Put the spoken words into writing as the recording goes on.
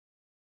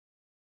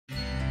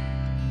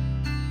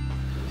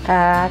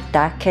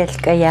Dakil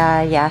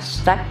kaya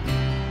yastak.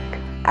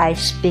 I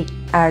speak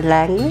our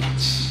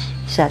language,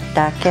 the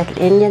Dakil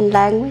Indian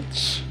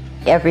language.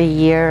 Every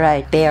year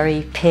I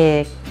berry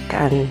pick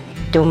and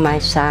do my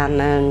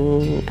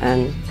salmon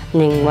and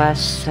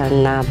ningwas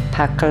and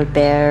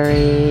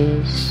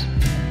huckleberries,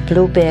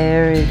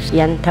 blueberries,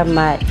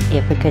 yantamai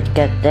if we could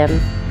get them.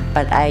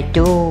 But I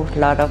do a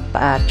lot of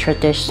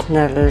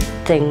traditional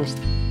things.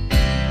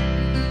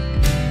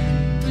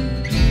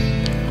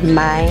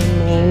 My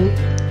name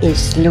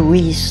is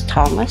Louise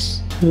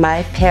Thomas.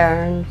 My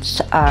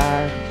parents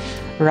are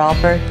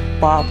Robert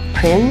Bob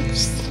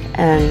Prince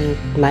and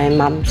my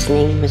mom's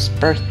name was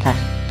Bertha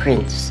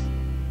Prince.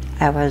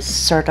 I was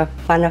sort of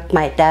one of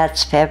my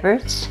dad's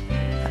favorites.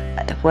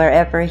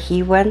 Wherever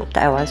he went,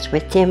 I was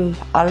with him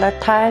all the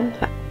time.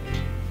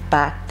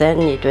 Back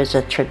then it was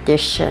a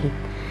tradition.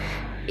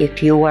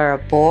 If you were a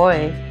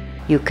boy,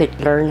 you could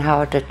learn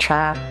how to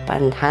trap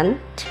and hunt,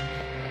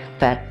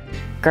 but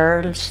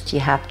girls,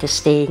 you have to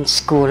stay in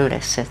school.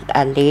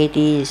 A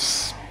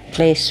lady's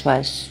place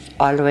was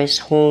always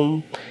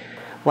home,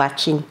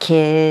 watching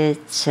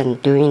kids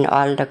and doing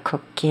all the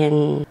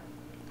cooking.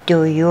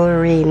 Do you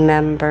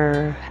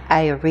remember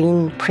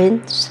Irene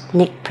Prince,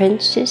 Nick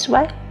Prince's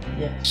wife?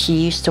 Yeah. She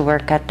used to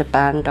work at the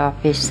band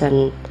office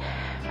and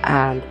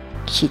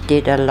she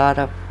did a lot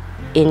of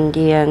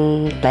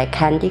Indian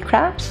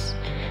handicrafts,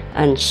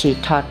 and she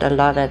taught a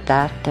lot of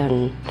that,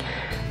 and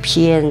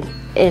she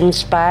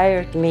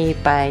inspired me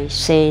by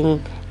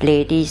saying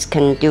ladies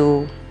can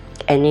do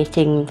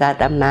anything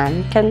that a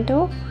man can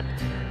do,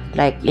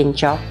 like in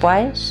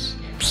job-wise.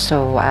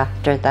 So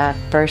after that,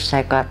 first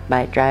I got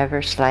my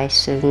driver's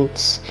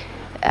license,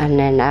 and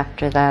then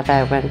after that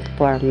I went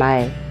for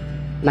my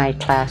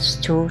class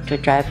 2 to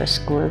drive a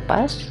school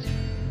bus,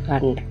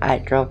 and I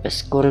drove a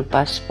school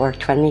bus for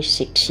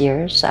 26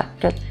 years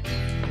after that.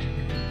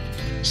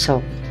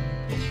 So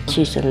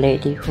she's a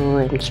lady who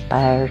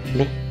inspired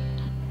me.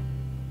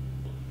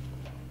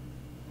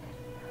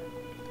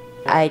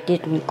 I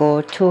didn't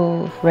go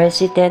to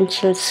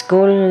residential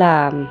school.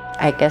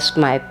 I guess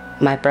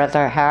my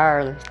brother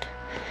Harold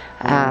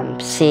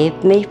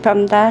saved me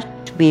from that.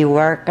 We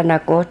were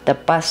gonna go, the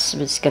bus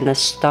was gonna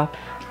stop,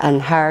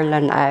 and Harold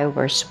and I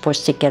were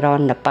supposed to get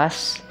on the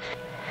bus.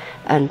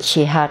 And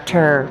she had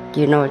her,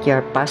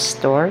 your bus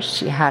doors,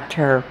 she had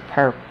her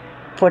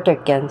foot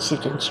against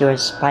it and she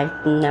was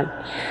fighting them.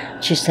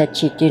 She said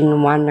she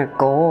didn't want to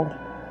go.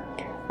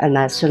 And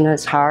as soon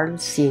as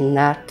Harold seen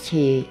that,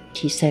 he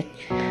said,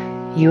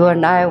 "You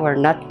and I, we're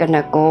not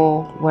gonna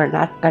go, we're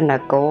not gonna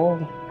go."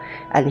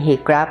 And he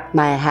grabbed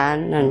my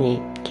hand and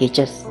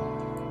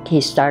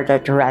he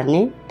started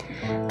running.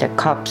 The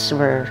cops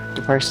were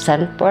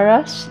sent for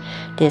us.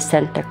 They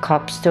sent the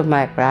cops to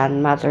my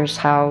grandmother's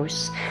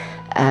house,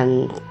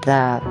 and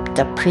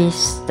the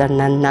priests and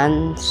the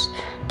nuns,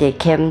 they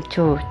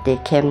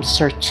came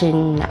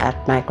searching at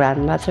my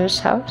grandmother's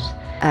house,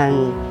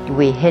 and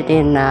we hid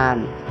in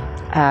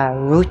a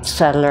root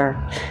cellar,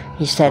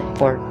 he said,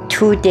 for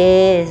 2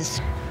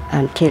 days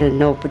until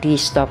nobody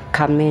stopped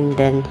coming.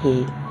 Then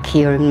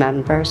he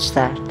remembers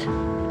that.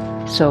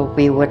 So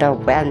we would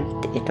have went.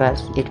 It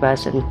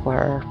wasn't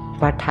for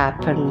what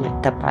happened with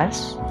the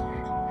bus.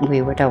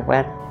 We would have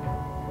went.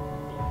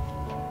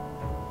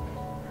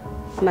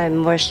 My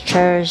most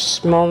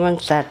cherished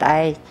moments that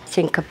I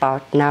think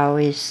about now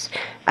is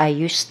I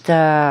used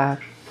to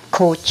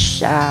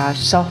coach a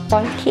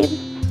softball team,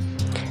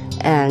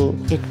 and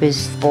it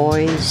was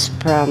boys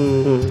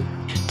from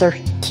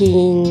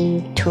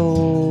 13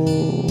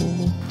 to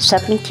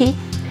 17,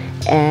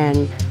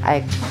 and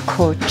I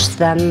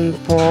coached them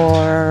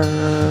for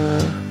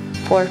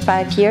 4 or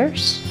 5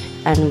 years,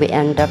 and we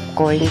ended up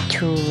going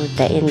to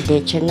the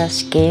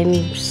Indigenous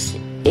games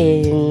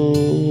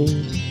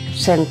in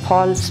St.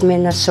 Paul's,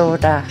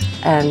 Minnesota,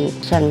 and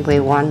then we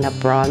won a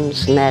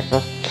bronze medal.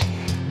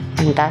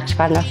 And that's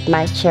one of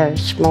my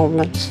cherished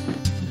moments.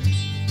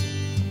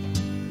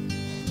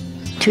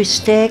 To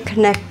stay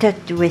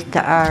connected with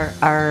our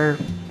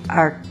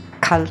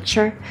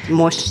culture,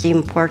 most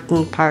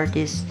important part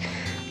is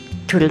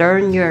to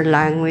learn your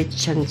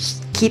language and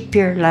keep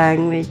your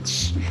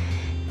language,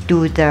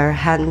 do their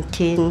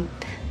hunting,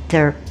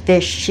 their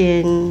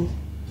fishing,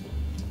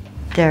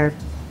 their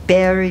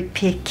berry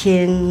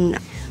picking.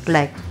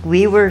 Like,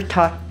 we were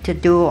taught to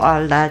do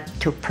all that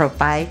to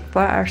provide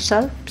for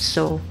ourselves,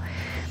 so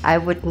I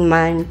wouldn't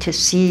mind to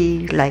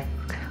see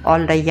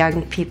all the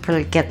young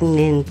people getting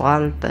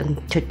involved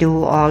and to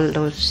do all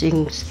those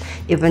things,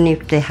 even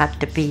if they had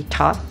to be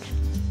taught.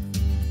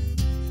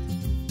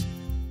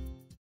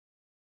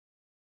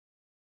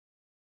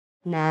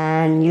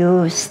 Nan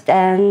you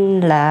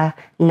stand la,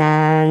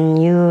 ban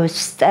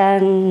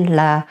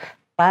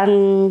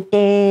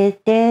de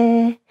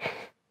de,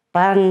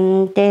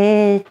 ban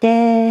de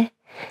de.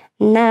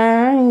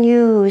 Nan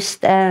you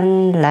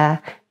stand la,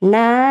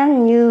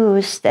 ban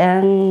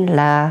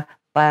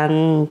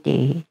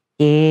de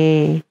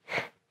de,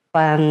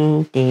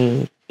 ban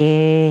de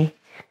de.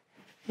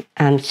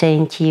 I'm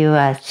saying to you,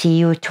 I'll see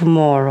you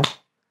tomorrow.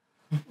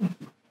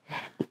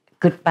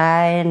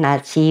 goodbye and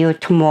I'll see you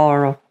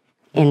tomorrow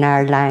in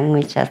our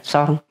language, that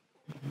song.